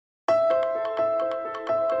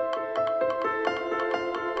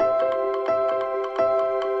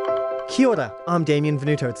Kia ora, I'm Damien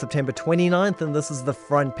Venuto. It's September 29th and this is The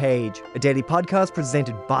Front Page, a daily podcast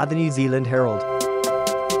presented by the New Zealand Herald.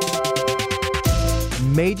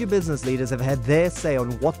 Major business leaders have had their say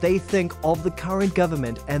on what they think of the current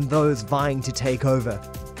government and those vying to take over.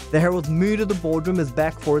 The Herald's Mood of the Boardroom is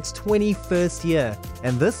back for its 21st year,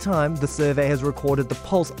 and this time the survey has recorded the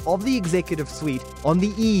pulse of the executive suite on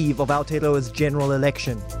the eve of Aotearoa's general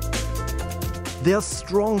election. There are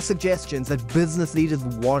strong suggestions that business leaders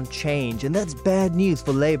want change, and that's bad news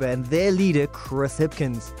for Labour and their leader, Chris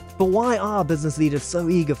Hipkins. But why are business leaders so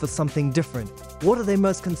eager for something different? What are they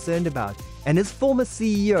most concerned about? And is former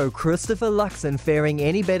CEO Christopher Luxon faring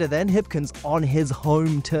any better than Hipkins on his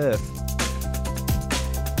home turf?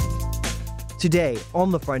 Today, on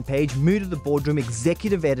The Front Page, Mood of the Boardroom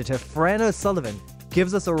executive editor Fran O'Sullivan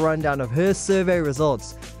gives us a rundown of her survey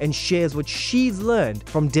results and shares what she's learned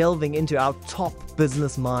from delving into our top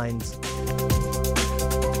business minds.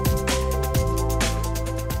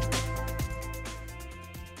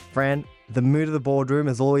 Fran, the Mood of the Boardroom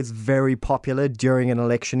is always very popular during an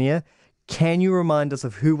election year. Can you remind us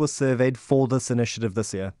of who was surveyed for this initiative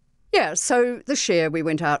this year? Yeah, so this year we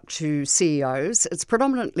went out to CEOs. It's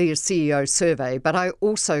predominantly a CEO survey, but I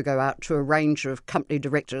also go out to a range of company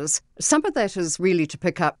directors. Some of that is really to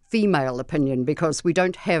pick up female opinion because we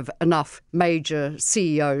don't have enough major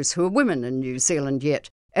CEOs who are women in New Zealand yet.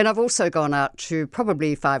 And I've also gone out to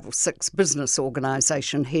probably 5 or 6 business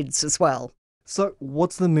organisation heads as well. So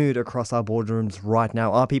what's the mood across our boardrooms right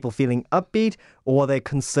now? Are people feeling upbeat or are they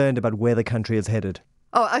concerned about where the country is headed?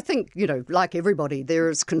 Oh, I think, like everybody, there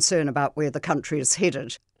is concern about where the country is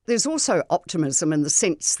headed. There's also optimism in the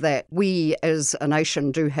sense that we as a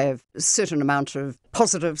nation do have a certain amount of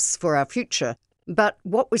positives for our future. But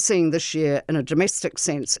what we're seeing this year in a domestic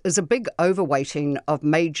sense is a big overweighting of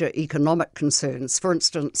major economic concerns. For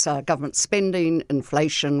instance, government spending,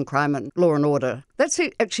 inflation, crime and law and order. That's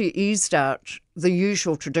actually eased out the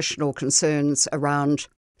usual traditional concerns around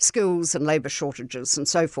skills and labour shortages and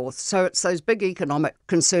so forth. So it's those big economic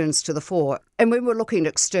concerns to the fore. And when we're looking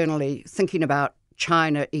externally, thinking about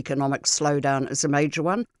China economic slowdown is a major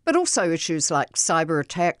one, but also issues like cyber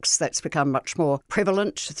attacks, that's become much more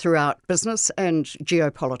prevalent throughout business, and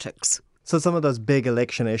geopolitics. So some of those big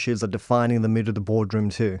election issues are defining the mood of the boardroom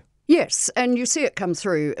too. Yes, and you see it come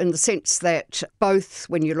through in the sense that both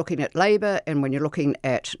when you're looking at Labour and when you're looking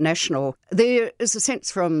at National, there is a sense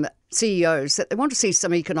from CEOs that they want to see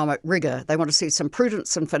some economic rigour, they want to see some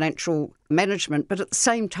prudence in financial management, but at the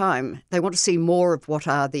same time, they want to see more of what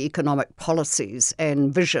are the economic policies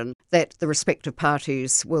and vision that the respective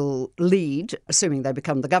parties will lead, assuming they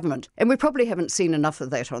become the government. And we probably haven't seen enough of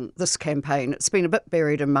that on this campaign. It's been a bit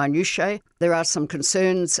buried in minutiae. There are some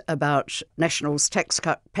concerns about National's tax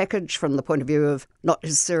cut package from the point of view of not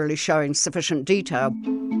necessarily showing sufficient detail.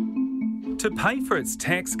 To pay for its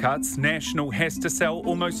tax cuts, National has to sell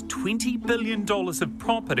almost $20 billion of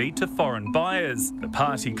property to foreign buyers. The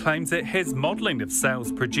party claims it has modelling of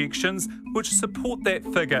sales projections which support that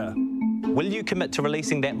figure. Will you commit to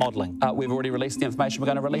releasing that modelling? We've already released the information we're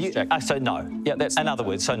going to release, Jack. So no. Yeah, that's in other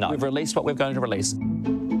words, so no. We've released what we're going to release.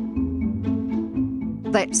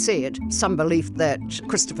 That said, some belief that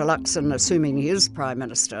Christopher Luxon, assuming he is Prime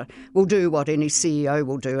Minister, will do what any CEO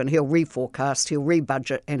will do and he'll reforecast, he'll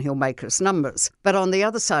rebudget and he'll make his numbers. But on the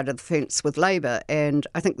other side of the fence with Labour, and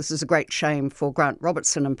I think this is a great shame for Grant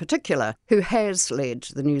Robertson in particular, who has led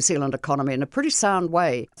the New Zealand economy in a pretty sound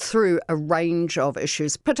way through a range of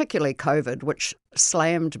issues, particularly COVID, which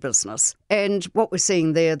slammed business. And what we're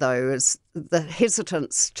seeing there, though, is the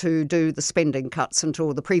hesitance to do the spending cuts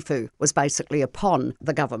until the pre-fu was basically upon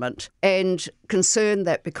the government, and concern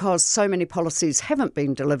that because so many policies haven't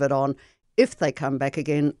been delivered on, if they come back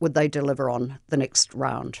again, would they deliver on the next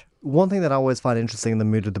round? One thing that I always find interesting in the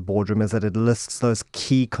mood of the boardroom is that it lists those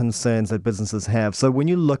key concerns that businesses have. So when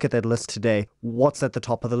you look at that list today, what's at the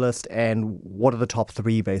top of the list and what are the top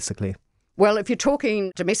 3 basically? Well, if you're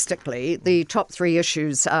talking domestically, the top 3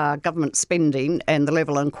 issues are government spending and the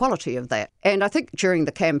level and quality of that. And I think during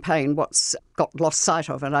the campaign, what's got lost sight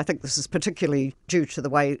of, and I think this is particularly due to the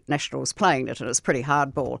way National is playing it, and it's pretty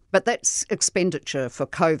hardball, but that's expenditure for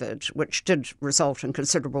COVID, which did result in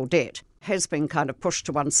considerable debt, has been kind of pushed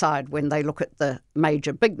to one side when they look at the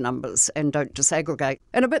major big numbers and don't disaggregate.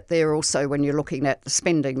 And a bit there also when you're looking at the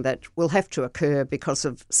spending that will have to occur because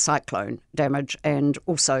of cyclone damage and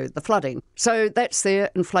also the flooding. So that's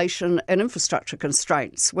their inflation and infrastructure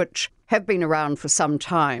constraints, which have been around for some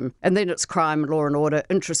time. And then it's crime, law and order,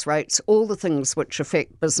 interest rates, all the things which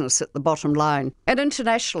affect business at the bottom line. And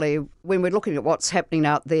internationally, when we're looking at what's happening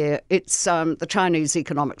out there, it's the Chinese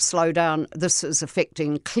economic slowdown. This is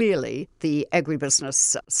affecting clearly the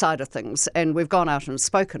agribusiness side of things. And we've gone out and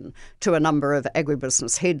spoken to a number of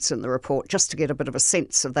agribusiness heads in the report just to get a bit of a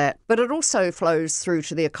sense of that. But it also flows through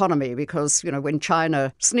to the economy because, when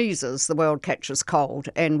China sneezes, the world catches cold.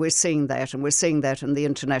 And we're seeing that, and we're seeing that in the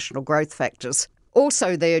international growth factors.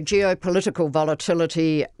 Also there, geopolitical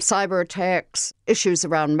volatility, cyber attacks, issues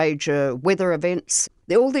around major weather events.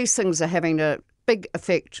 All these things are having a big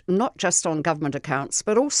effect, not just on government accounts,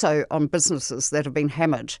 but also on businesses that have been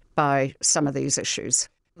hammered by some of these issues.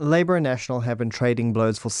 Labour and National have been trading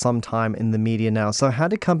blows for some time in the media now. So how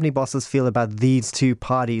do company bosses feel about these two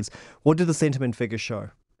parties? What do the sentiment figures show?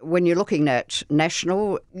 When you're looking at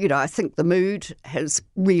National, I think the mood is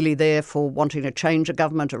really there for wanting to change a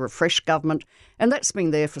government, a refreshed government, and that's been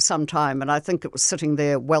there for some time, and I think it was sitting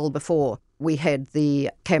there well before we had the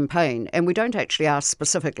campaign. And we don't actually ask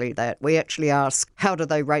specifically that. We actually ask, how do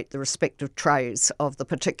they rate the respective trays of the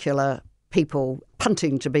particular people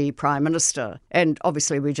punting to be Prime Minister? And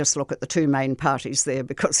obviously we just look at the two main parties there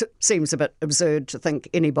because it seems a bit absurd to think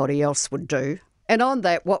anybody else would do. And on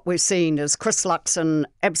that, what we're seeing is Chris Luxon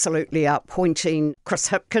absolutely outpointing Chris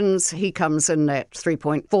Hipkins. He comes in at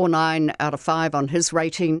 3.49 out of 5 on his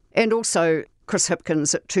rating, and also Chris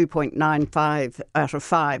Hipkins at 2.95 out of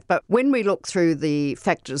 5. But when we look through the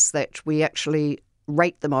factors that we actually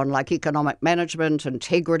rate them on, like economic management,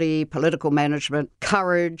 integrity, political management,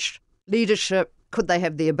 courage, leadership, could they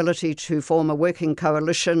have the ability to form a working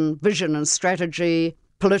coalition, vision and strategy,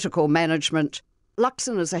 political management,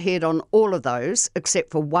 Luxon is ahead on all of those,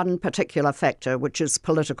 except for one particular factor, which is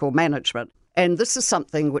political management. And this is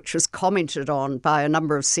something which is commented on by a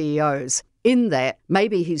number of CEOs, in that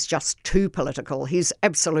maybe he's just too political. He's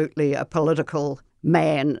absolutely a political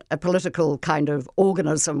man, a political kind of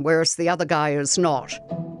organism, whereas the other guy is not.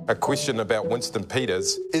 A question about Winston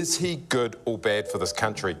Peters. Is he good or bad for this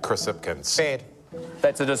country, Chris Hipkins? Bad.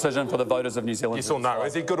 That's a decision for the voters of New Zealand. Yes or no?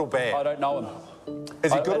 Is he good or bad? I don't know him.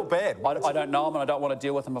 Is he good or bad? I don't know him, and I don't want to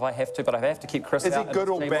deal with him if I have to, but I have to keep Chris out. Is he good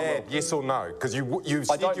or bad? Yes or no? Because you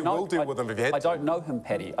said you will deal with him if you had to. I don't know him,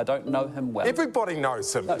 Paddy. I don't know him well. Everybody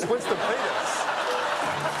knows him. It's Winston Peters.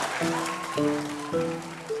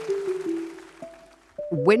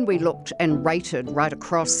 When we looked and rated right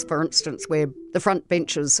across, for instance, where the front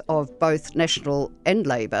benches of both National and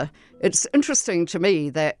Labour, it's interesting to me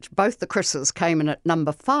that both the Chris's came in at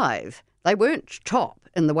number 5. They weren't top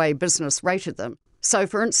in the way business rated them. So,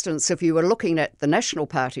 for instance, if you were looking at the National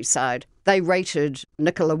Party side, they rated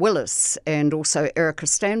Nicola Willis and also Erica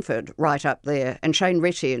Stanford right up there, and Shane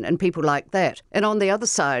Retian and people like that. And on the other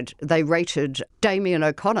side, they rated Damien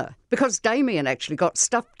O'Connor, because Damien actually got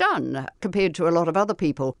stuff done compared to a lot of other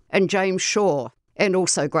people, and James Shaw and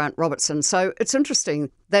also Grant Robertson. So it's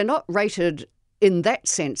interesting. They're not rated in that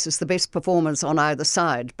sense as the best performers on either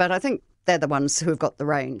side, but I think they're the ones who have got the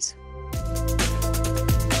reins.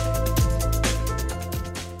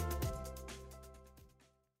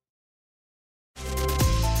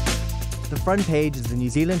 The Front Page is the New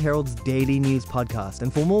Zealand Herald's daily news podcast,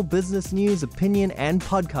 and for more business news, opinion and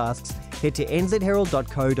podcasts, head to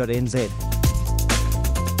nzherald.co.nz.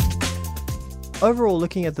 Overall,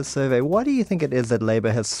 looking at the survey, why do you think it is that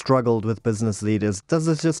Labour has struggled with business leaders? Does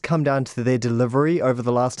this just come down to their delivery over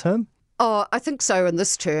the last term? Oh, I think so in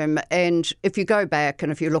this term. And if you go back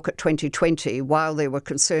and if you look at 2020, while there were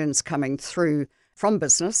concerns coming through from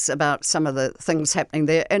business about some of the things happening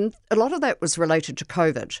there, and a lot of that was related to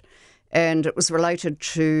COVID. And it was related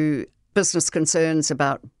to business concerns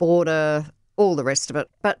about border, all the rest of it.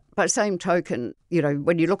 But by the same token,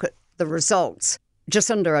 when you look at the results,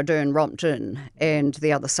 Jacinda Ardern romped in and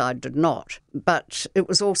the other side did not. But it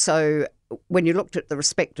was also, when you looked at the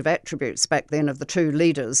respective attributes back then of the two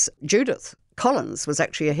leaders, Judith Collins was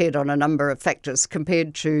actually ahead on a number of factors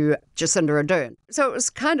compared to Jacinda Ardern. So it was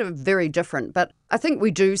kind of very different. But I think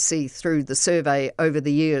we do see through the survey over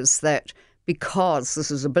the years that because this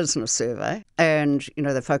is a business survey and,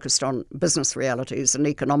 they're focused on business realities and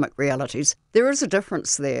economic realities, there is a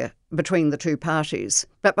difference there between the two parties.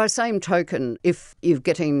 But by same token, if you're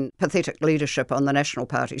getting pathetic leadership on the National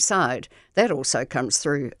Party side, that also comes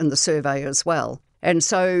through in the survey as well. And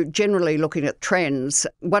so generally looking at trends,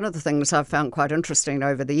 one of the things I've found quite interesting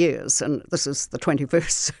over the years, and this is the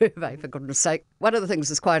 21st survey, for goodness sake, one of the things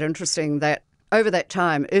that's quite interesting that over that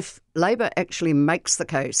time, if Labour actually makes the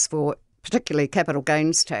case for particularly capital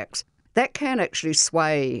gains tax, that can actually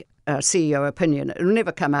sway CEO opinion. It will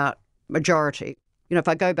never come out majority. If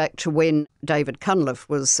I go back to when David Cunliffe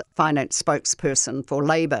was finance spokesperson for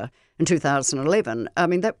Labour in 2011,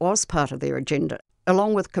 that was part of their agenda,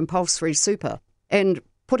 along with compulsory super and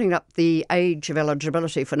putting up the age of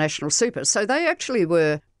eligibility for national super. So they actually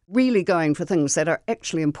were really going for things that are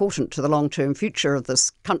actually important to the long-term future of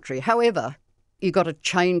this country. However, you got to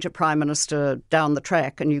change a Prime Minister down the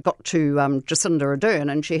track, and you got to Jacinda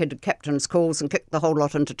Ardern, and she had to captain's calls and kick the whole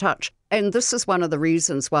lot into touch. And this is one of the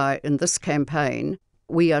reasons why in this campaign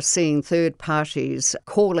we are seeing third parties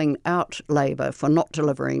calling out Labor for not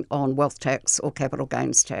delivering on wealth tax or capital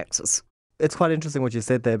gains taxes. It's quite interesting what you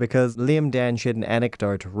said there, because Liam Dan shared an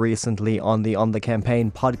anecdote recently on the Campaign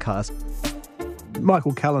podcast.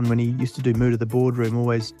 Michael Cullen, when he used to do Mood of the Boardroom,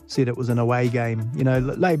 always said it was an away game.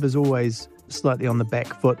 Labor's always slightly on the back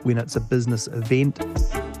foot when it's a business event.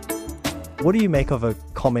 What do you make of a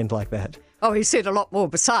comment like that? Oh, he said a lot more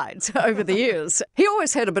besides over the years. He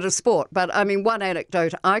always had a bit of sport, but one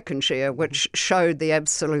anecdote I can share which showed the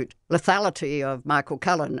absolute lethality of Michael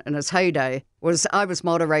Cullen in his heyday was I was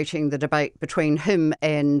moderating the debate between him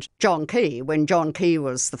and John Key when John Key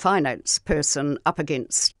was the finance person up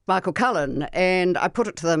against Michael Cullen. And I put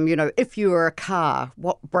it to them, if you were a car,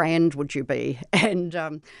 what brand would you be?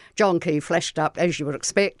 And John Key flashed up, as you would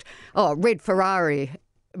expect, red Ferrari.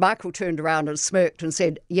 Michael turned around and smirked and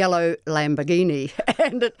said, yellow Lamborghini.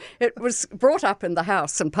 And it was brought up in the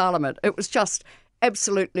House and Parliament. It was just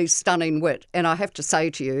absolutely stunning wit. And I have to say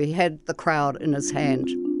to you, he had the crowd in his hand.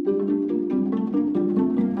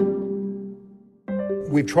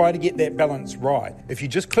 We've tried to get that balance right. If you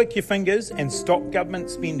just click your fingers and stop government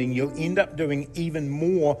spending, you'll end up doing even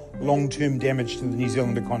more long-term damage to the New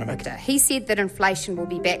Zealand economy. He said that inflation will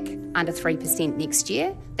be back under 3% next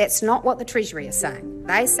year. That's not what the Treasury is saying.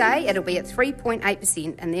 They say it'll be at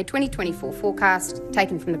 3.8% in their 2024 forecast,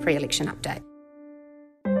 taken from the pre-election update.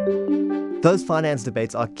 Those finance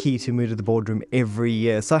debates are key to Mood of the Boardroom every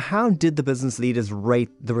year. So how did the business leaders rate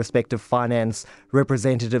the respective finance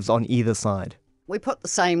representatives on either side? We put the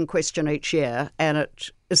same question each year, and it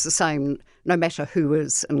is the same no matter who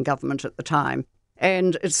is in government at the time.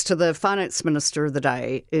 And it's to the finance minister of the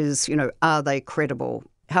day is, are they credible?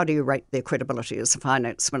 How do you rate their credibility as a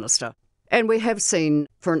finance minister? And we have seen,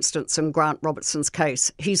 for instance, in Grant Robertson's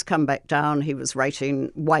case, he's come back down. He was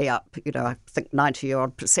rating way up, I think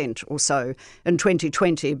 90-odd% or so in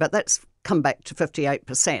 2020, but that's come back to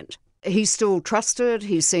 58%. He's still trusted.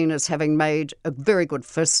 He's seen as having made a very good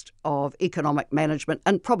fist of economic management,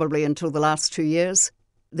 and probably until the last 2 years.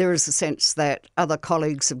 There is a sense that other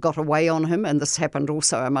colleagues have got away on him, and this happened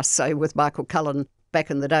also, I must say, with Michael Cullen back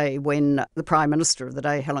in the day when the Prime Minister of the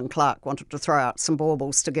day, Helen Clark, wanted to throw out some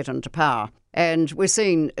baubles to get into power. And we're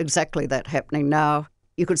seeing exactly that happening now.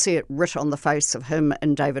 You could see it writ on the face of him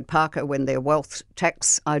and David Parker when their wealth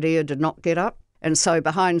tax idea did not get up. And so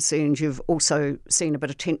behind scenes, you've also seen a bit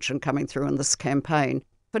of tension coming through in this campaign.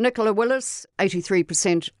 For Nicola Willis,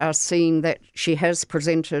 83% are seeing that she has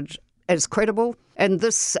presented as credible. And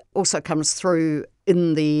this also comes through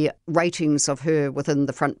in the ratings of her within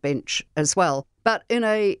the front bench as well. But in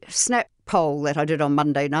a snap poll that I did on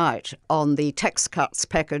Monday night on the tax cuts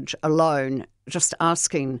package alone, just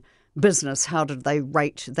asking business how did they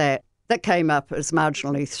rate that, that came up as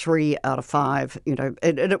marginally 3 out of 5.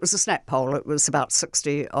 It was a snap poll. It was about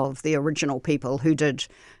 60 of the original people who did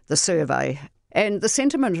the survey. And the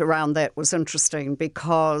sentiment around that was interesting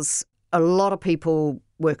because a lot of people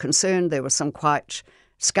were concerned. There were some quite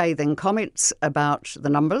scathing comments about the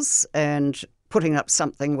numbers and putting up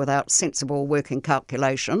something without sensible working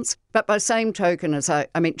calculations. But by same token, as I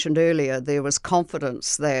mentioned earlier, there was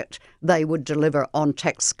confidence that they would deliver on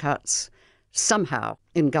tax cuts somehow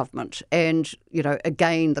in government. And,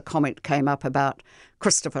 again, the comment came up about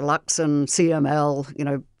Christopher Luxon,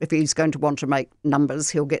 CML, if he's going to want to make numbers,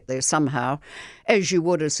 he'll get there somehow, as you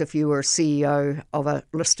would as if you were a CEO of a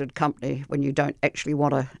listed company when you don't actually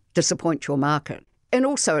want to disappoint your market. And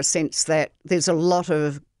also a sense that there's a lot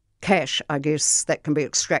of cash, I guess, that can be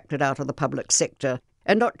extracted out of the public sector.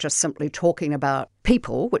 And not just simply talking about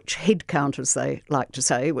people, which headcount, as they like to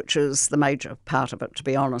say, which is the major part of it, to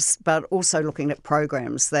be honest, but also looking at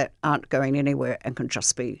programs that aren't going anywhere and can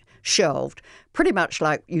just be shelved, pretty much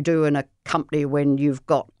like you do in a company when you've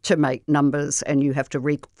got to make numbers and you have to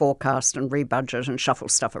reforecast and rebudget and shuffle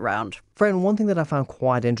stuff around. Fran, one thing that I found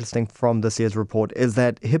quite interesting from this year's report is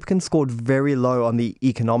that Hipkins scored very low on the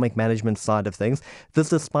economic management side of things, this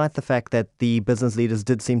despite the fact that the business leaders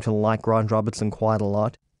did seem to like Grant Robertson quite a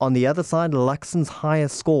lot. On the other side, Luxon's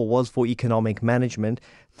highest score was for economic management,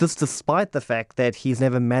 This despite the fact that he's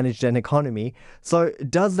never managed an economy. So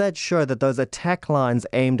does that show that those attack lines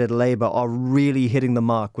aimed at Labour are really hitting the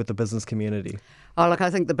mark with the business community? Oh, look, I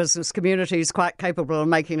think the business community is quite capable of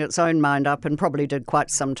making its own mind up and probably did quite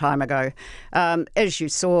some time ago. As you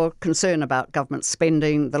saw, concern about government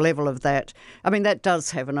spending, the level of that, I mean, that does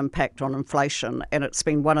have an impact on inflation, and it's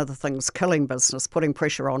been one of the things killing business, putting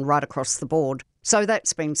pressure on right across the board. So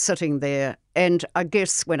that's been sitting there. And I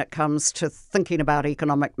guess when it comes to thinking about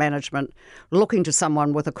economic management, looking to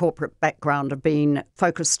someone with a corporate background of being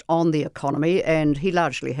focused on the economy, and he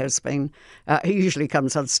largely has been, he usually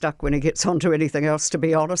comes unstuck when he gets onto anything else, to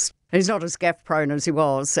be honest. He's not as gaffe-prone as he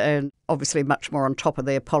was, and obviously much more on top of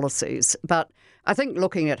their policies. But I think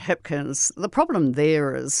looking at Hipkins, the problem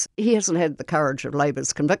there is he hasn't had the courage of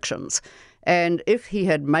Labour's convictions. And if he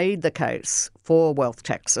had made the case for wealth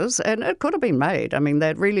taxes, and it could have been made, I mean,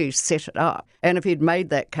 they'd really set it up. And if he'd made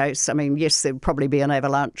that case, I mean, yes, there'd probably be an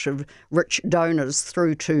avalanche of rich donors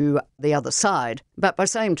through to the other side. But by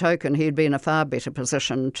same token, he'd be in a far better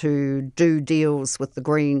position to do deals with the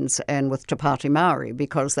Greens and with Te Pāti Māori,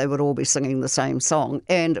 because they would all be singing the same song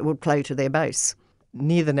and it would play to their base.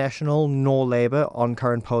 Neither National nor Labour on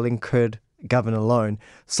current polling could govern alone.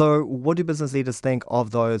 So what do business leaders think of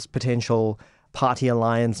those potential party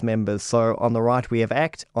alliance members? So on the right we have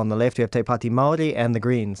ACT, on the left we have Te Pāti Māori and the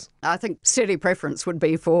Greens. I think steady preference would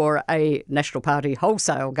be for a National Party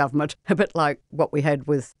wholesale government, a bit like what we had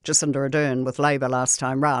with Jacinda Ardern with Labour last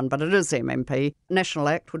time round, but it is MMP. National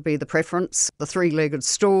ACT would be the preference. The three-legged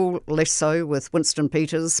stool, less so with Winston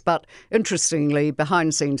Peters, but interestingly,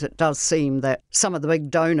 behind scenes it does seem that some of the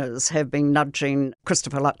big donors have been nudging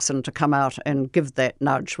Christopher Luxon to come out and give that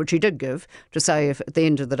nudge, which he did give, to say if at the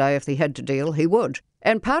end of the day, if he had to deal, he would.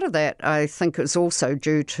 And part of that, I think, is also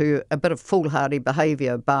due to a bit of foolhardy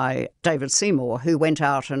behaviour by David Seymour, who went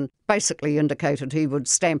out and basically indicated he would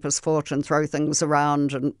stamp his foot and throw things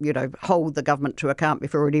around and, hold the government to account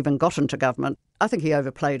before it even got into government. I think he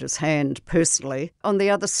overplayed his hand, personally. On the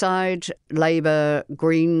other side, Labour,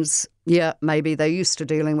 Greens, yeah, maybe they're used to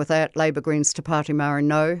dealing with that. Labour, Greens, Te Pāti Māori,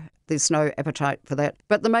 no. There's no appetite for that.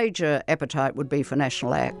 But the major appetite would be for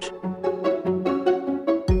National ACT.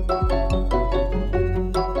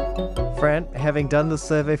 Fran, having done this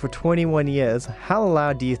survey for 21 years, how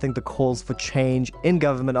loud do you think the calls for change in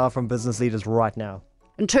government are from business leaders right now?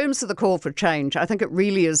 In terms of the call for change, I think it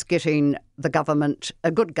really is getting the government,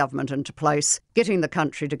 a good government, into place, getting the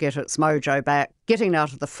country to get its mojo back, getting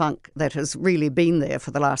out of the funk that has really been there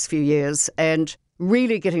for the last few years, and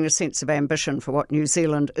really getting a sense of ambition for what New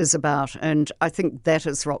Zealand is about. And I think that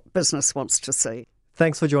is what business wants to see.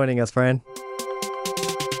 Thanks for joining us, Fran.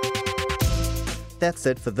 That's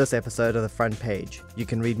it for this episode of The Front Page. You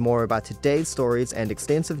can read more about today's stories and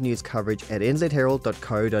extensive news coverage at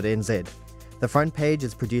nzherald.co.nz. The Front Page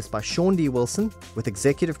is produced by Sean D. Wilson with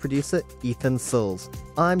executive producer Ethan Sills.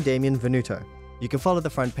 I'm Damien Venuto. You can follow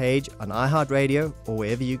The Front Page on iHeartRadio or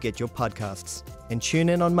wherever you get your podcasts. And tune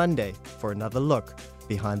in on Monday for another look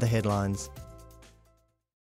behind the headlines.